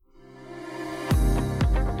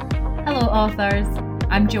authors.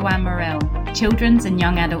 I'm Joanne Morell, children's and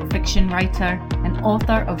young adult fiction writer and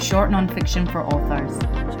author of short non-fiction for authors.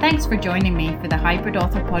 Thanks for joining me for the Hybrid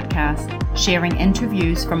Author podcast, sharing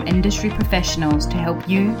interviews from industry professionals to help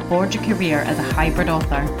you forge a career as a hybrid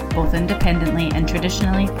author, both independently and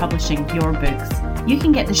traditionally publishing your books. You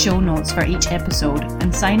can get the show notes for each episode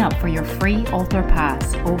and sign up for your free author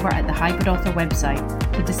pass over at the Hybrid Author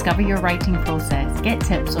website to discover your writing process, get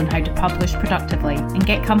tips on how to publish productively, and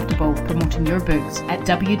get comfortable promoting your books at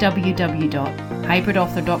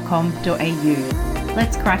www.hybridauthor.com.au.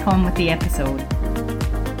 Let's crack on with the episode.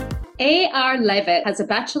 A.R. Levitt has a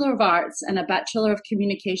Bachelor of Arts and a Bachelor of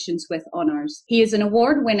Communications with honours. He is an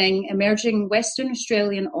award-winning emerging Western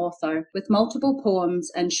Australian author with multiple poems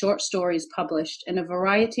and short stories published in a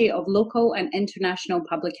variety of local and international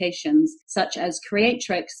publications such as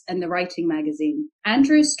Creatrix and The Writing Magazine.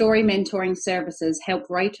 Andrew's story mentoring services help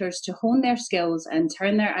writers to hone their skills and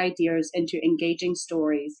turn their ideas into engaging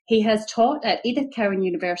stories. He has taught at Edith Cowan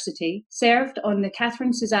University, served on the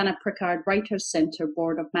Catherine Susanna Prickard Writers Centre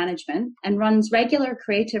Board of Management, and runs regular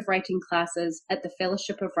creative writing classes at the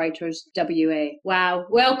Fellowship of Writers WA. Wow.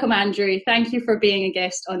 Welcome, Andrew. Thank you for being a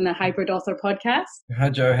guest on the Hybrid Author podcast. Hi,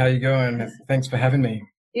 Joe. How are you going? Thanks for having me.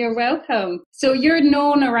 You're welcome. So you're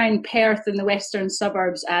known around Perth in the western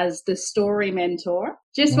suburbs as the story mentor.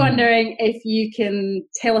 Just wondering if you can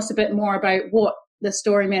tell us a bit more about what the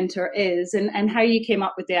Story Mentor is and how you came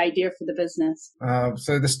up with the idea for the business.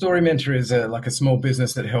 So the Story Mentor is a small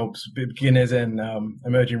business that helps beginners and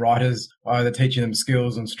emerging writers, either teaching them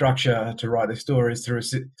skills and structure to write their stories through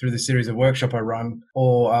the series of workshop I run,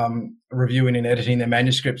 or reviewing and editing their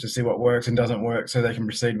manuscripts to see what works and doesn't work so they can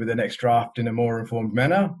proceed with the next draft in a more informed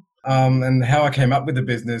manner. And how I came up with the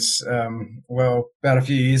business, well, about a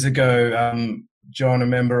few years ago, John, a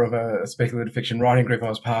member of a speculative fiction writing group I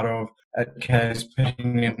was part of, advocated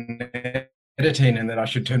in editing and that I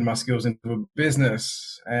should turn my skills into a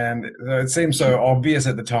business. And it seemed so obvious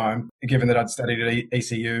at the time, given that I'd studied at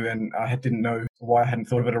ECU and I didn't know why I hadn't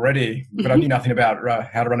thought of it already, but I knew nothing about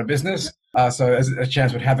how to run a business. So as a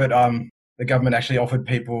chance would have it, the government actually offered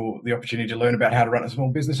people the opportunity to learn about how to run a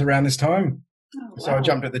small business around this time. Oh, wow. So I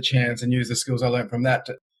jumped at the chance and used the skills I learned from that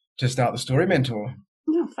to start the Story Mentor.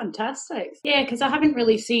 Oh, fantastic. Yeah, because I haven't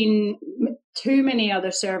really seen too many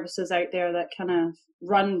other services out there that kind of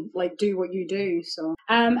run, do what you do. So,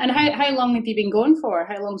 and how long have you been going for?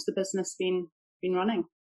 How long's the business been running?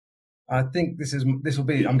 I think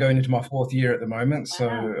I'm going into my fourth year at the moment. Wow. So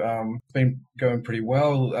it's been going pretty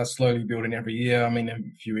well, slowly building every year. I mean, a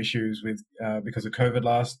few issues with because of COVID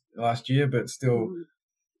last year, but still,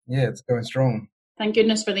 yeah, it's going strong. Thank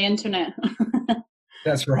goodness for the internet.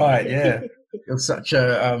 That's right, yeah. It was such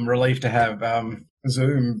a relief to have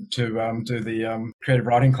Zoom to do the creative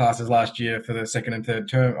writing classes last year for the second and third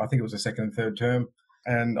term. I think it was the second and third term.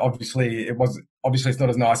 And obviously it's not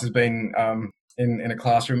as nice as being in a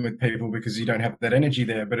classroom with people because you don't have that energy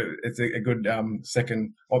there, but it's a good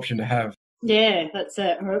second option to have. Yeah, that's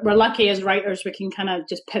it. We're lucky as writers, we can kind of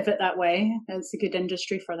just pivot that way. It's a good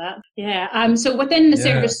industry for that. Yeah. So within the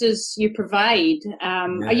services you provide,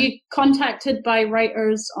 are you contacted by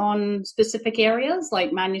writers on specific areas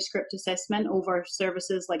like manuscript assessment over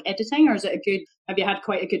services like editing, or have you had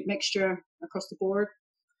quite a good mixture across the board?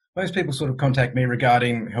 Most people sort of contact me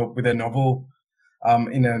regarding help with their novel.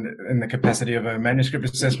 In the capacity of a manuscript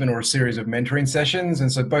assessment or a series of mentoring sessions.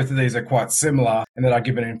 And so both of these are quite similar in that I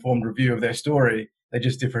give an informed review of their story. They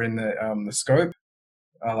just differ in the scope.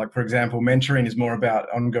 For example, mentoring is more about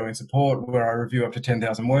ongoing support where I review up to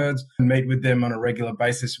 10,000 words and meet with them on a regular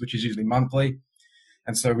basis, which is usually monthly.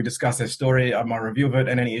 And so we discuss their story, my review of it,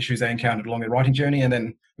 and any issues they encountered along their writing journey. And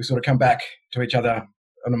then we sort of come back to each other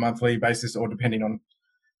on a monthly basis or depending on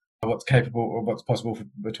what's capable or what's possible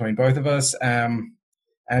between both of us.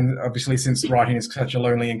 And obviously, since writing is such a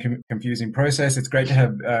lonely and confusing process, it's great to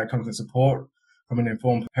have constant support from an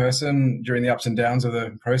informed person during the ups and downs of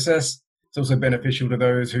the process. It's also beneficial to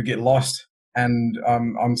those who get lost, and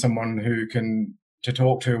I'm someone who to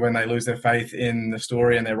talk to when they lose their faith in the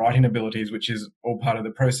story and their writing abilities, which is all part of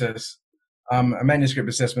the process. A manuscript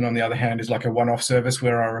assessment, on the other hand, is like a one-off service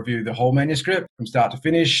where I review the whole manuscript from start to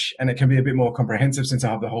finish, and it can be a bit more comprehensive since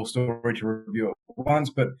I have the whole story to review at once,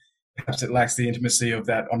 but perhaps it lacks the intimacy of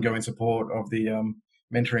that ongoing support of the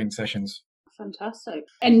mentoring sessions. Fantastic.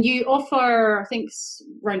 And you offer, I think,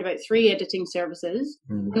 around about 3 editing services.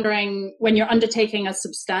 Wondering, when you're undertaking a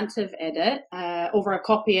substantive edit over a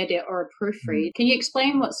copy edit or a proofread, can you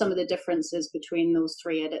explain what some of the differences between those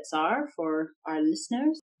 3 edits are for our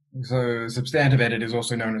listeners? So substantive edit is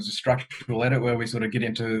also known as a structural edit, where we sort of get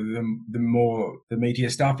into the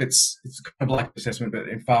meatier stuff. It's kind of like assessment, but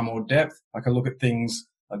in far more depth. Like I look at things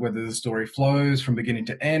like whether the story flows from beginning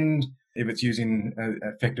to end, if it's using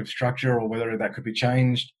effective structure or whether that could be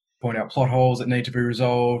changed, point out plot holes that need to be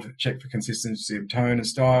resolved, check for consistency of tone and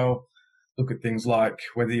style, look at things like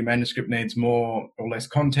whether your manuscript needs more or less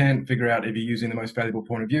content, figure out if you're using the most valuable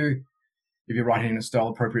point of view, if you're writing in a style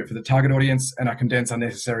appropriate for the target audience, and I condense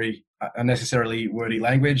unnecessarily wordy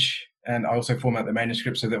language. And I also format the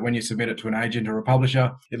manuscript so that when you submit it to an agent or a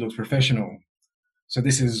publisher, it looks professional. So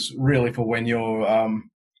this is really for when you're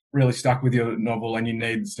really stuck with your novel and you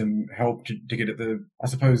need some help to get at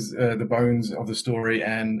the bones of the story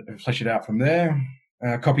and flesh it out from there.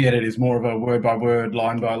 Copy edit is more of a word-by-word,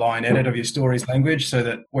 line-by-line edit of your story's language so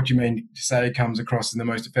that what you mean to say comes across in the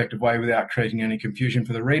most effective way without creating any confusion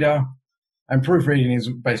for the reader. And proofreading is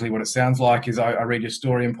basically what it sounds like, is I read your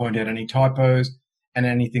story and point out any typos and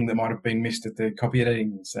anything that might have been missed at the copy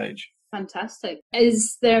editing stage. Fantastic.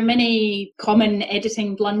 Is there many common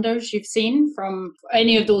editing blunders you've seen from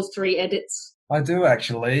any of those 3 edits? I do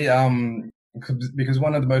actually, because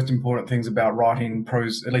one of the most important things about writing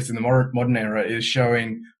prose, at least in the modern era, is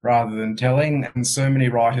showing rather than telling. And so many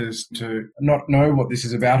writers to not know what this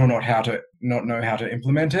is about or not know how to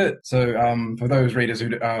implement it. So for those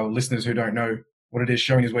listeners who don't know what it is,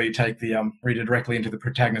 showing is where you take the reader directly into the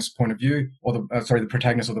protagonist's point of view, or the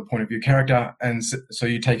protagonist or the point of view character, and so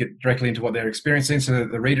you take it directly into what they're experiencing, so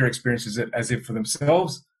that the reader experiences it as if for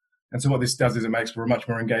themselves. And so what this does is it makes for a much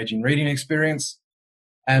more engaging reading experience.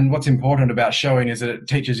 And what's important about showing is that it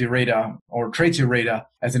teaches your reader, or treats your reader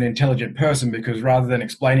as an intelligent person, because rather than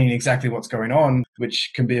explaining exactly what's going on,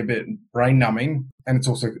 which can be a bit brain numbing, and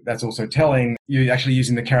that's also telling, you're actually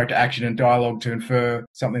using the character action and dialogue to infer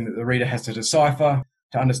something that the reader has to decipher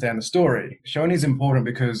to understand the story. Showing is important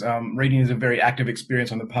because reading is a very active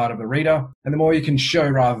experience on the part of the reader. And the more you can show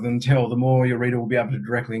rather than tell, the more your reader will be able to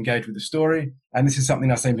directly engage with the story. And this is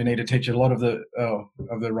something I seem to need to teach a lot of the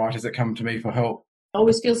writers that come to me for help.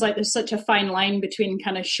 Always feels like there's such a fine line between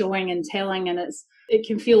kind of showing and telling, and it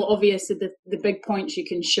can feel obvious that the big points you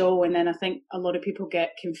can show, and then I think a lot of people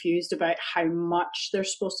get confused about how much they're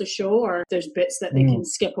supposed to show, or there's bits that they can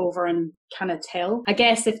skip over and kind of tell. I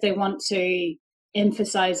guess if they want to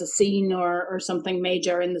emphasize a scene or something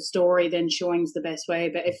major in the story, then showing's the best way.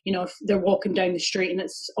 But if they're walking down the street and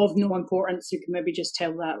it's of no importance, you can maybe just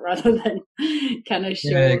tell that rather than kind of show.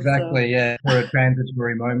 Yeah, exactly. So. Yeah, for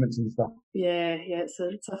transitory moments and stuff. Yeah, it's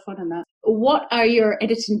a fun in that. What are your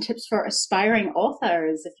editing tips for aspiring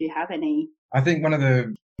authors, if you have any? I think one of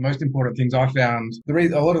the most important things I found,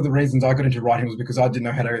 a lot of the reasons I got into writing was because I didn't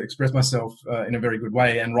know how to express myself in a very good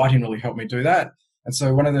way, and writing really helped me do that. And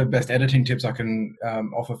so one of the best editing tips I can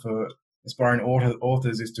offer for aspiring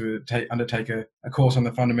authors is to undertake a course on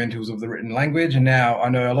the fundamentals of the written language. And now I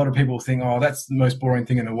know a lot of people think, oh, that's the most boring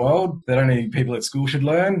thing in the world that only people at school should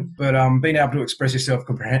learn. But being able to express yourself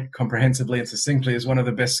comprehensively and succinctly is one of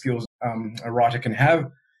the best skills a writer can have.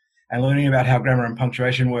 And learning about how grammar and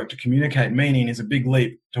punctuation work to communicate meaning is a big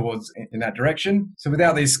leap towards in that direction. So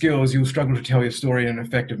without these skills, you'll struggle to tell your story in an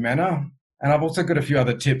effective manner. And I've also got a few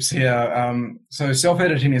other tips here. So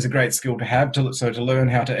self-editing is a great skill to have, to learn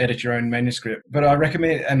how to edit your own manuscript. But I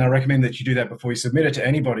recommend that you do that before you submit it to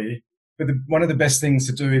anybody. But one of the best things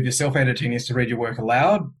to do if you're self-editing is to read your work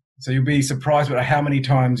aloud. So you'll be surprised at how many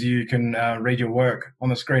times you can read your work on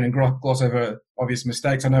the screen and gloss over obvious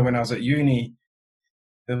mistakes. I know when I was at uni,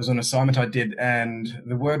 there was an assignment I did, and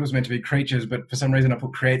the word was meant to be creatures, but for some reason I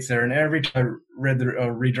put creates there, and every time I read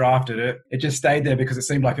or redrafted it, it just stayed there because it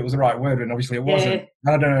seemed like it was the right word, and obviously it wasn't.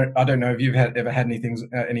 Yeah. I don't know if you've ever had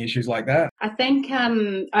any issues like that. I think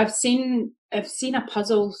I've seen a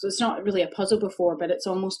puzzle. So it's not really a puzzle before, but it's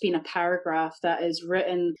almost been a paragraph that is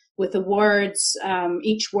written with the words,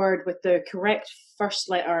 each word with the correct first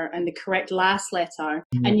letter and the correct last letter.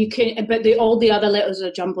 Mm. And you can, but all the other letters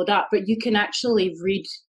are jumbled up, but you can actually read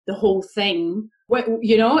the whole thing.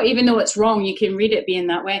 Even though it's wrong, you can read it being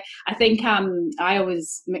that way. I think I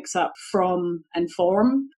always mix up from and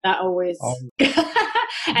form. That always,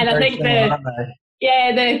 and I think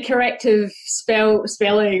the corrective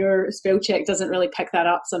spelling or spell check doesn't really pick that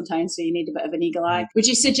up sometimes, so you need a bit of an eagle eye. Would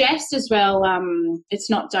you suggest as well, it's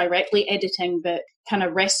not directly editing, but kind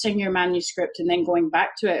of resting your manuscript and then going back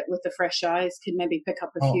to it with the fresh eyes can maybe pick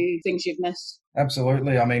up a few things you've missed?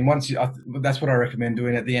 Absolutely. I mean, that's what I recommend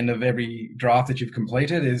doing at the end of every draft that you've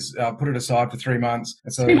completed is put it aside for 3 months.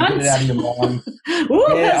 And so get it out of your mind. Ooh,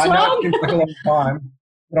 that's long. It seems like a long time.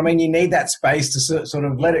 But I mean, you need that space to sort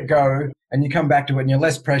of let it go, and you come back to it and you're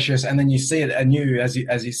less precious, and then you see it anew, as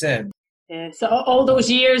you said. Yeah. So all those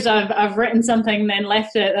years I've written something, then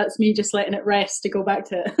left it. That's me just letting it rest to go back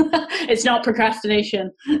to it. It's not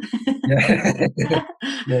procrastination. Yeah,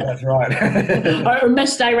 yeah, that's right. or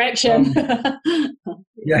misdirection.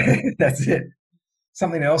 Yeah, that's it.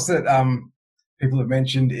 Something else that people have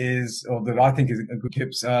mentioned is, or that I think is a good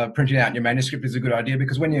tips, printing out your manuscript is a good idea,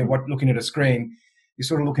 because when you're looking at a screen, you're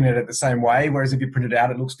sort of looking at it the same way, whereas if you print it out,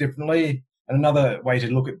 it looks differently. And another way to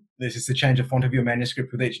look at this is to change the font of your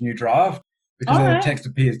manuscript with each new draft, because then the text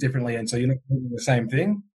appears differently, and so you're not printing the same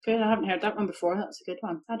thing. Good, I haven't heard that one before. That's a good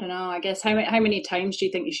one. I don't know. I guess how many times do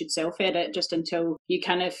you think you should self-edit, just until you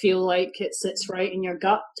kind of feel like it sits right in your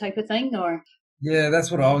gut type of thing, or? Yeah,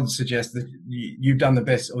 that's what I would suggest, that you've done the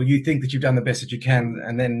best, or you think that you've done the best that you can,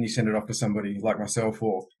 and then you send it off to somebody like myself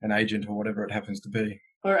or an agent or whatever it happens to be.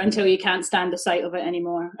 Or until you can't stand the sight of it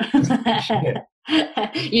anymore.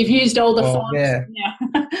 You've used all the fonts. Yeah.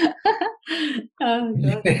 Oh,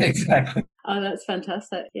 yeah, exactly. Oh, that's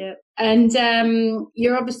fantastic. Yeah. And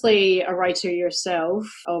you're obviously a writer yourself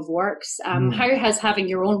of works. How has having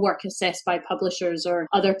your own work assessed by publishers or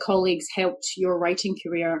other colleagues helped your writing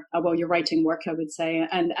career? Well, your writing work, I would say,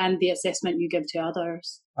 and the assessment you give to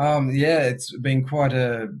others? Yeah, it's been quite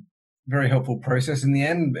a very helpful process in the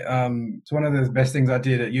end. So one of the best things I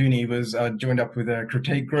did at uni was I joined up with a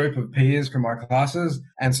critique group of peers from my classes.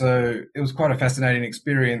 And so it was quite a fascinating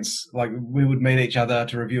experience. Like, we would meet each other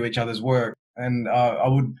to review each other's work. And I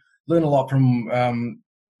would learn a lot from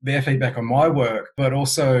their feedback on my work, but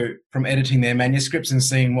also from editing their manuscripts and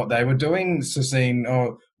seeing what they were doing. So seeing,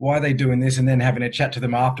 why are they doing this? And then having a chat to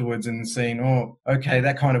them afterwards and seeing, okay,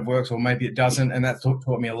 that kind of works, or maybe it doesn't. And that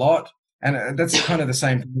taught me a lot. And that's kind of the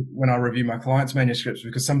same when I review my clients' manuscripts,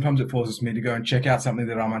 because sometimes it forces me to go and check out something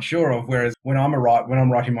that I'm unsure of. Whereas when I'm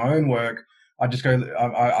writing my own work, I just go,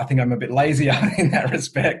 I think I'm a bit lazier in that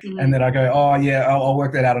respect. And then I go, I'll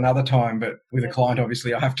work that out another time. But with a client,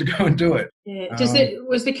 obviously, I have to go and do it. Yeah.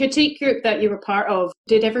 Was the critique group that you were part of,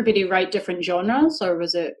 did everybody write different genres, or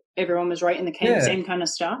was it everyone was writing the same kind of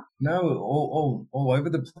stuff? No, all over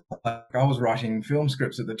the place. I was writing film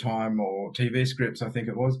scripts at the time, or TV scripts, I think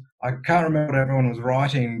it was. I can't remember what everyone was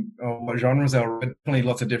writing or what genres they were, but definitely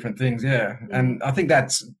lots of different things, yeah. And I think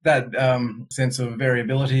that sense of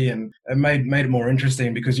variability and it made it more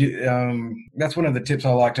interesting, because that's one of the tips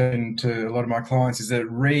I like to a lot of my clients, is that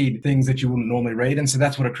read things that you wouldn't normally read. And so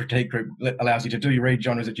that's what a critique group allows you to do. You read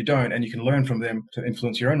genres that you don't, and you can learn from them to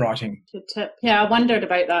influence your own writing. Good tip. Yeah, I wondered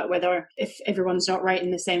about that, whether if everyone's not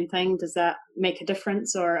writing the same thing, does that make a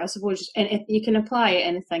difference? Or I suppose, and you can apply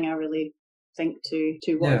anything, I really think,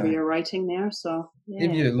 to whatever you're writing there. So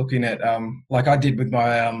if you're looking at like I did with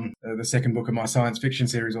my the second book of my science fiction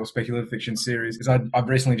series, or speculative fiction series, is I've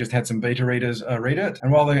recently just had some beta readers read it,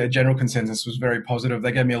 and while the general consensus was very positive,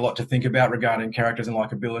 they gave me a lot to think about regarding characters and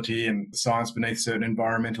likability and science beneath certain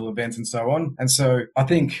environmental events and so on. And so I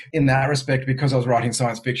think in that respect, because I was writing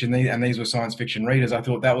science fiction and these were science fiction readers, I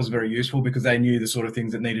thought that was very useful, because they knew the sort of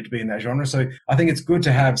things that needed to be in that genre. So I think it's good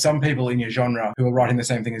to have some people in your genre who are writing the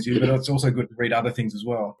same thing as you, but it's also good to read other things as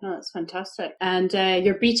well. Oh, that's fantastic. And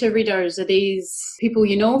your beta readers, are these people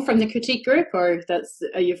you know from the critique group, or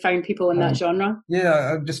you found people in that genre?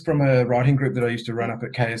 Yeah, just from a writing group that I used to run up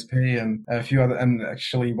at KSP, and a few other, and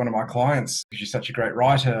actually one of my clients, she's such a great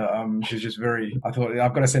writer. She's just I thought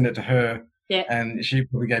I've got to send it to her. Yeah. And she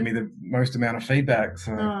probably gave me the most amount of feedback.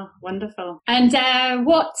 So. Oh, wonderful. And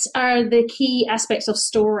what are the key aspects of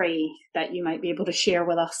story that you might be able to share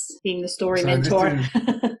with us, being the story mentor?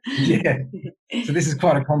 So this is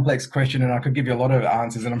quite a complex question, and I could give you a lot of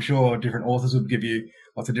answers, and I'm sure different authors would give you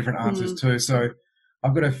lots of different answers too. So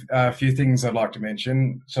I've got a few things I'd like to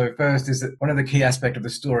mention. So first is that one of the key aspects of the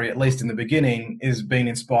story, at least in the beginning, is being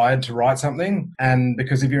inspired to write something. And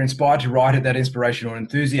because if you're inspired to write it, that inspiration or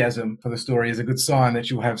enthusiasm for the story is a good sign that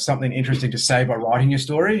you'll have something interesting to say by writing your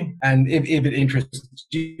story. And if it interests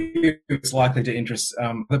you, it's likely to interest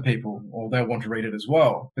other people, or they'll want to read it as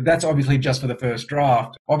well. But that's obviously just for the first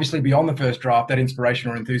draft. Obviously, beyond the first draft, that inspiration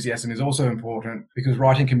or enthusiasm is also important, because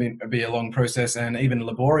writing can be a long process and even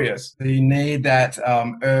laborious. So you need that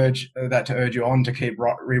urge to urge you on to keep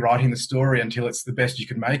rewriting the story until it's the best you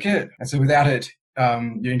can make it. And so without it,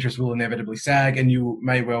 your interest will inevitably sag, and you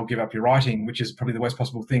may well give up your writing, which is probably the worst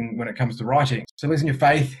possible thing when it comes to writing. So losing your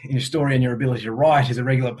faith in your story and your ability to write is a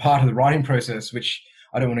regular part of the writing process, which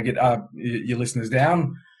I don't want to get your listeners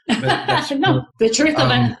down. But that's no, the truth of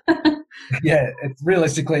it. Yeah, it's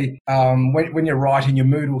realistically, when you're writing, your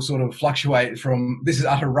mood will sort of fluctuate from this is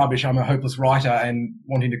utter rubbish, I'm a hopeless writer and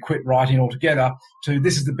wanting to quit writing altogether, to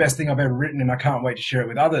this is the best thing I've ever written and I can't wait to share it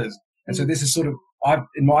with others. And so this is sort of,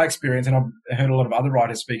 in my experience, and I've heard a lot of other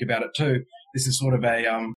writers speak about it too, this is sort of a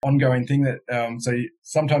ongoing thing that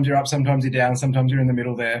sometimes you're up, sometimes you're down, sometimes you're in the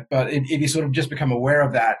middle there. But if you sort of just become aware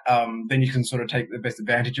of that, then you can sort of take the best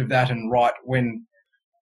advantage of that and write when.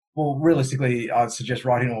 Well, realistically, I'd suggest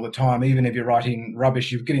writing all the time. Even if you're writing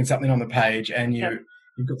rubbish, you're getting something on the page and you've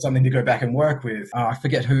got something to go back and work with. I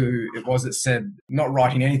forget who it was that said, not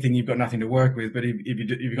writing anything, you've got nothing to work with. But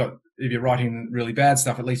if you're writing really bad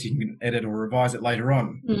stuff, at least you can edit or revise it later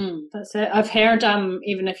on. That's it. I've heard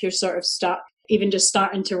even if you're sort of stuck, even just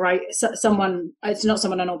starting to write, someone, it's not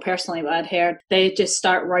someone I know personally, but I'd heard they just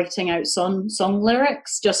start writing out song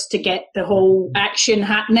lyrics just to get the whole action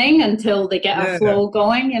happening until they get a flow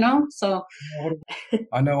going, so.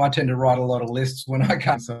 I know I tend to write a lot of lists when I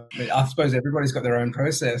can, so I suppose everybody's got their own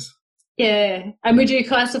process. Yeah. And would you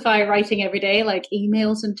classify writing every day like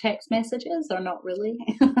emails and text messages, or not really?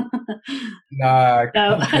 No.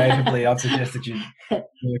 Occasionally I'd suggest that you do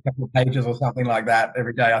a couple of pages or something like that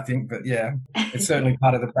every day, I think. But yeah, it's certainly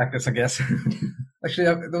part of the practice, I guess. Actually,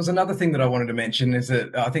 there was another thing that I wanted to mention is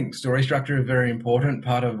that I think story structure is a very important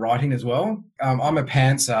part of writing as well. I'm a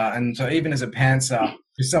pantser, and so even as a pantser,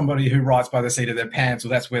 who's somebody who writes by the seat of their pants,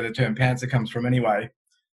 well, that's where the term pantser comes from anyway.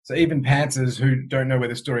 So even pantsers who don't know where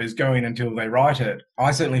the story is going until they write it, I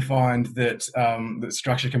certainly find that that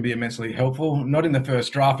structure can be immensely helpful. Not in the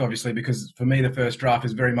first draft, obviously, because for me the first draft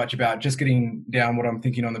is very much about just getting down what I'm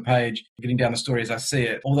thinking on the page, getting down the story as I see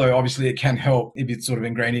it. Although obviously it can help if it's sort of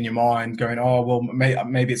ingrained in your mind, going, oh, well,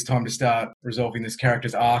 maybe it's time to start resolving this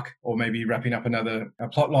character's arc, or maybe wrapping up another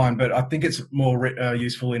plot line. But I think it's more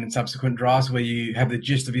useful in subsequent drafts where you have the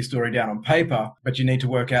gist of your story down on paper, but you need to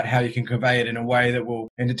work out how you can convey it in a way that will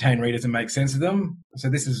entertain readers and make sense of them. So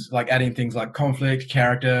this is like adding things like conflict,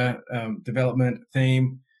 character, development,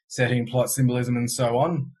 theme, setting, plot, symbolism, and so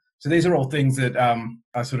on. So these are all things that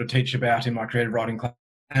I sort of teach about in my creative writing class.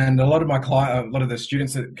 And a lot of the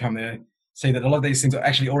students that come there see that a lot of these things are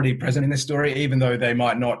actually already present in the story, even though they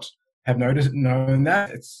might not have known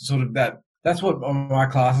that. It's sort of that's what my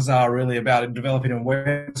classes are really about, developing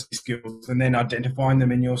awareness skills and then identifying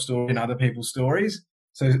them in your story and other people's stories.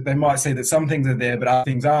 So they might see that some things are there, but other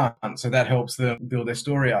things aren't. So that helps them build their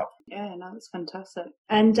story up. Yeah, no, that's fantastic.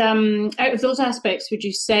 And out of those aspects, would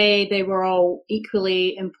you say they were all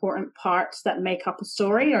equally important parts that make up a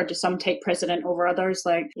story, or do some take precedent over others,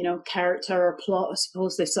 like, character or plot? I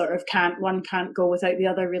suppose they sort of one can't go without the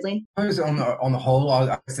other, really. I suppose on the whole,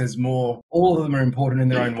 I guess there's more. All of them are important in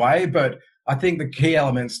their own way, but I think the key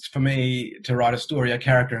elements for me to write a story are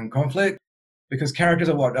character and conflict. Because characters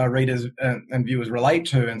are what readers and viewers relate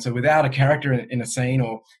to, and so without a character in a scene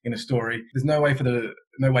or in a story, there's no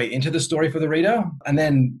way into the story for the reader. And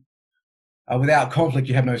then without conflict,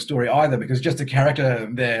 you have no story either, because just a character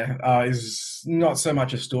there is not so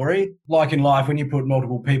much a story. Like in life, when you put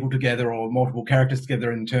multiple people together or multiple characters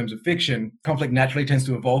together in terms of fiction, conflict naturally tends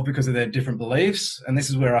to evolve because of their different beliefs. And this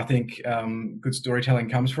is where I think good storytelling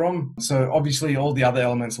comes from. So obviously all the other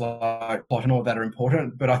elements like plot and all of that are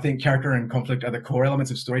important, but I think character and conflict are the core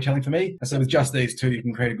elements of storytelling for me. And so with just these two, you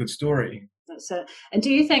can create a good story. That's it. And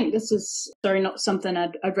do you think this is, not something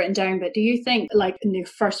I'd written down, but do you think like in the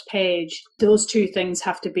first page, those two things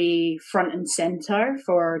have to be front and center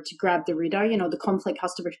to grab the reader? The conflict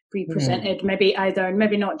has to be presented, maybe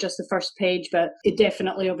not just the first page, but it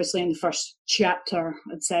definitely obviously in the first chapter,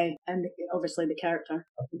 I'd say, and obviously the character.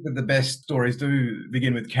 I think that the best stories do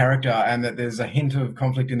begin with character, and that there's a hint of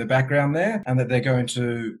conflict in the background there, and that they're going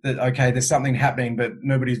to, okay, there's something happening, but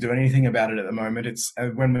nobody's doing anything about it at the moment. It's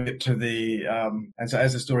when we get to the and so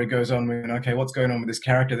as the story goes on, we're okay, what's going on with this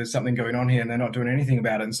character? There's something going on here, and they're not doing anything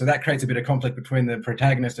about it. And so that creates a bit of conflict between the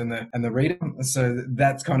protagonist and the reader. So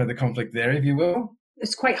that's kind of the conflict there, if you will.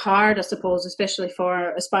 It's quite hard, I suppose, especially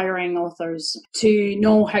for aspiring authors, to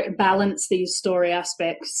know how to balance these story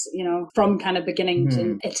aspects, from kind of beginning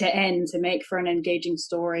to end, to make for an engaging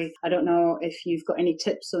story. I don't know if you've got any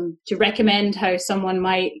tips to recommend how someone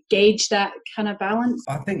might gauge that kind of balance.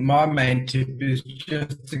 I think my main tip is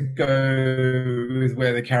just to go with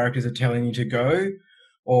where the characters are telling you to go,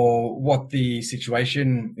 or what the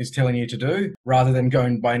situation is telling you to do, rather than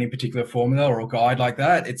going by any particular formula or guide like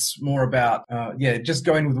that. It's more about, just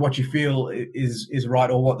going with what you feel is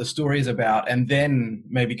right, or what the story is about, and then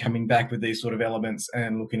maybe coming back with these sort of elements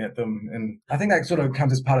and looking at them. And I think that sort of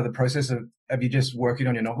comes as part of the process of you just working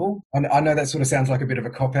on your novel. And I know that sort of sounds like a bit of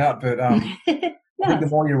a cop-out, but I think the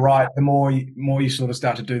more you write, the more you sort of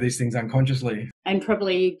start to do these things unconsciously. And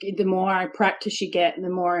probably the more practice you get, the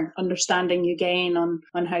more understanding you gain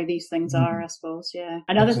on how these things are, I suppose. Yeah.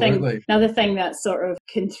 Another thing that sort of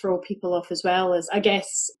can throw people off as well is, I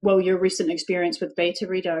guess, your recent experience with beta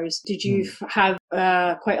readers. Did you have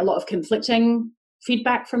quite a lot of conflicting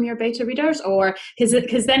feedback from your beta readers, or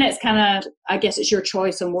because then it's kind of, I guess it's your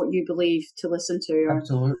choice on what you believe to listen to, or,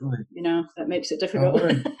 Absolutely. that makes it difficult.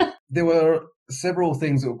 There were several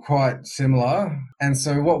things that were quite similar, and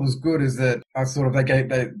so what was good is that I sort of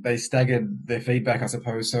they staggered their feedback, I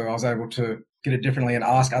suppose. So I was able to get it differently and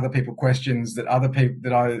ask other people questions that other people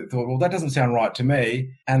that I thought, well, that doesn't sound right to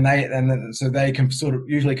me, and so they sort of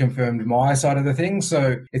usually confirmed my side of the thing.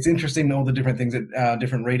 So it's interesting all the different things that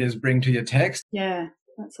different readers bring to your text. Yeah,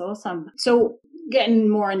 that's awesome. So getting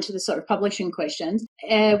more into the sort of publishing questions,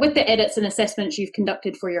 with the edits and assessments you've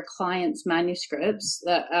conducted for your clients' manuscripts,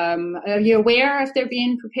 are you aware if they're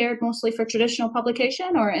being prepared mostly for traditional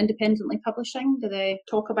publication or independently publishing? Do they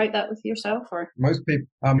talk about that with yourself? Or most people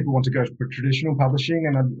want to go for traditional publishing,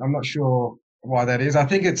 and I'm not sure why that is. I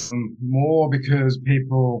think it's more because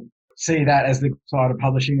people see that as the side of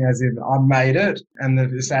publishing, as if I made it, and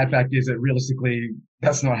the sad fact is that realistically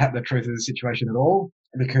that's not the truth of the situation at all,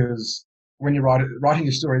 because when you're writing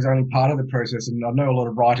your story is only part of the process. And I know a lot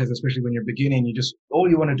of writers, especially when you're beginning, all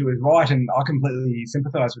you want to do is write. And I completely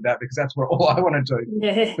sympathize with that, because that's what all I want to do.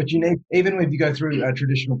 Yeah. But even if you go through a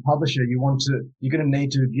traditional publisher, you're going to need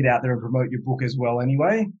to get out there and promote your book as well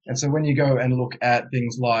anyway. And so when you go and look at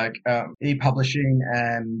things like e-publishing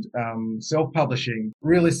and self-publishing,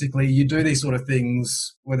 realistically, you do these sort of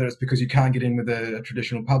things, whether it's because you can't get in with a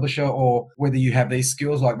traditional publisher, or whether you have these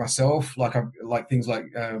skills like myself, like things like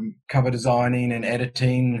cover designing and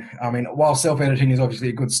editing. I mean, while self-editing is obviously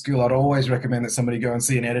a good skill, I'd always recommend that somebody go and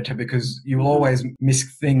see an editor, because you will always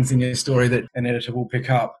miss things in your story that an editor will pick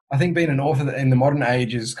up. I think being an author in the modern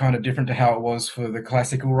age is kind of different to how it was for the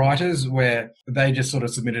classical writers, where they just sort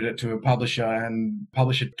of submitted it to a publisher and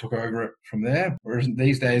publisher took over it from there. Whereas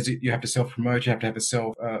these days you have to self-promote, you have to have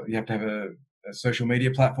a social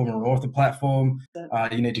media platform or an author platform.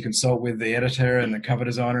 You need to consult with the editor and the cover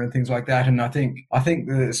designer and things like that. And I think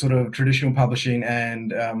the sort of traditional publishing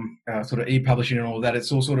and sort of e-publishing and all that,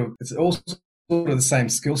 it's all sort of the same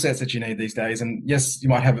skill sets that you need these days. And yes, you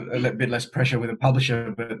might have a bit less pressure with a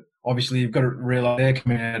publisher, but obviously you've got to realize they're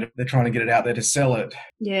coming out, they're trying to get it out there to sell it.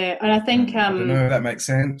 Yeah, and I think I don't know if that makes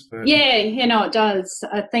sense. But yeah, it does.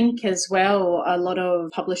 I think as well, a lot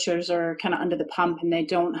of publishers are kind of under the pump, and they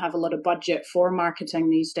don't have a lot of budget for marketing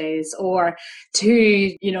these days, or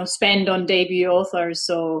to spend on debut authors.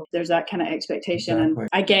 So there's that kind of expectation. Exactly.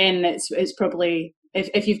 And again, it's probably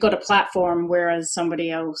if you've got a platform, whereas somebody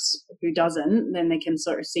else who doesn't, then they can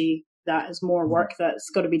sort of see that as more work that's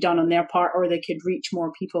got to be done on their part, or they could reach more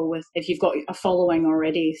people if you've got a following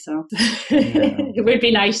already. So it would be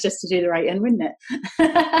nice just to do the writing, wouldn't it?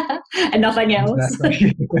 And nothing else.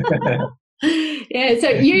 Exactly. Yeah, so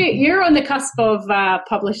you're on the cusp of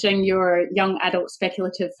publishing your young adult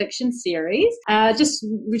speculative fiction series.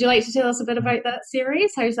 Would you like to tell us a bit about that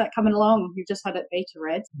series? How's that coming along? You've just had it beta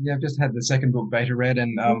read. Yeah, I've just had the second book beta read,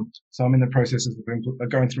 and so I'm in the process of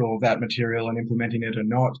going through all of that material and implementing it or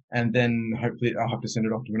not, and then hopefully I'll have to send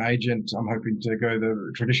it off to an agent. I'm hoping to go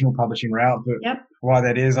the traditional publishing route, but why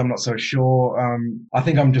that is, I'm not so sure. I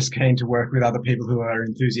think I'm just keen to work with other people who are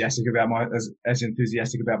enthusiastic about as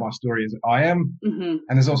enthusiastic about my story as I am. Mm-hmm.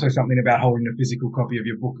 And there's also something about holding a physical copy of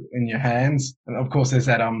your book in your hands. And of course, there's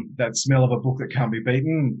that smell of a book that can't be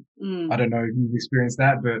beaten. Mm. I don't know if you've experienced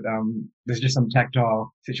that, but there's just some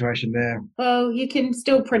tactile situation there. Well, you can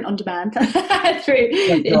still print on demand through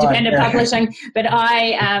independent publishing, but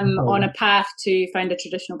I am on a path to find a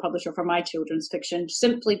traditional publisher for my children's fiction,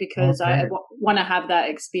 simply because I want to have that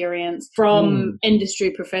experience from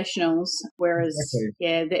industry professionals, whereas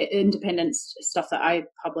the independent stuff that I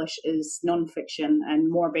publish is non-fiction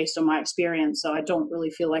and more based on my experience, so I don't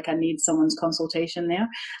really feel like I need someone's consultation there.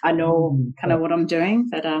 I know kind of what I'm doing,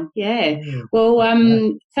 but well,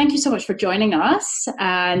 thank you so much for joining us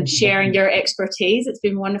and sharing your expertise. It's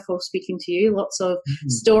been wonderful speaking to you. Lots of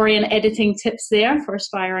story and editing tips there for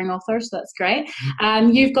aspiring authors. That's great.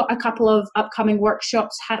 You've got a couple of upcoming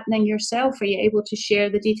workshops happening yourself. Are you able to share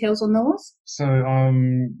the details on those? So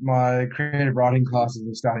my creative writing classes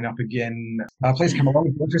are starting up again. Please come along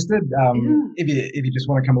if you're interested. If you just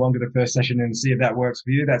want to come along to the first session and see if that works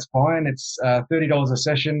for you, that's fine. It's $30 a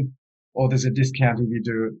session, or there's a discount if you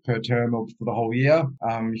do it per term or for the whole year.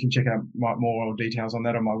 You can check out more details on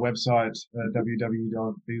that on my website,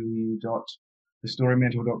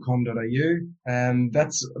 www.thestorymentor.com.au. And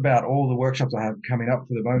that's about all the workshops I have coming up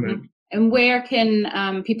for the moment. And where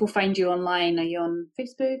can people find you online? Are you on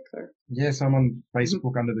Facebook? Or? Yes, I'm on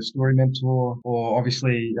Facebook under The Story Mentor, or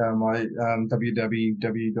obviously my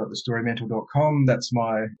www.thestorymentor.com. That's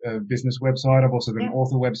my business website. I've also got an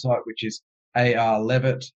author website, which is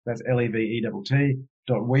arlevitt, that's Levett,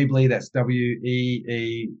 .weebly, that's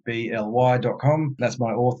weebly.com. That's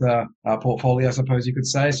my author portfolio, I suppose you could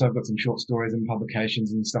say. So I've got some short stories and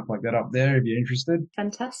publications and stuff like that up there if you're interested.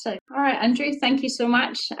 Fantastic. All right, Andrew, thank you so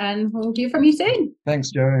much, and we'll hear from you soon.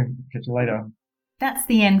 Thanks, Joe. Catch you later. That's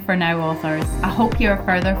the end for now, authors. I hope you're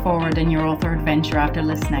further forward in your author adventure after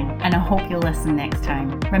listening, and I hope you'll listen next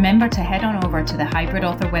time. Remember to head on over to the Hybrid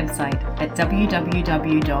Author website at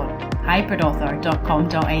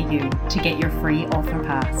www.hybridauthor.com.au to get your free author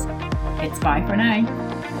pass. It's bye for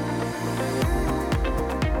now.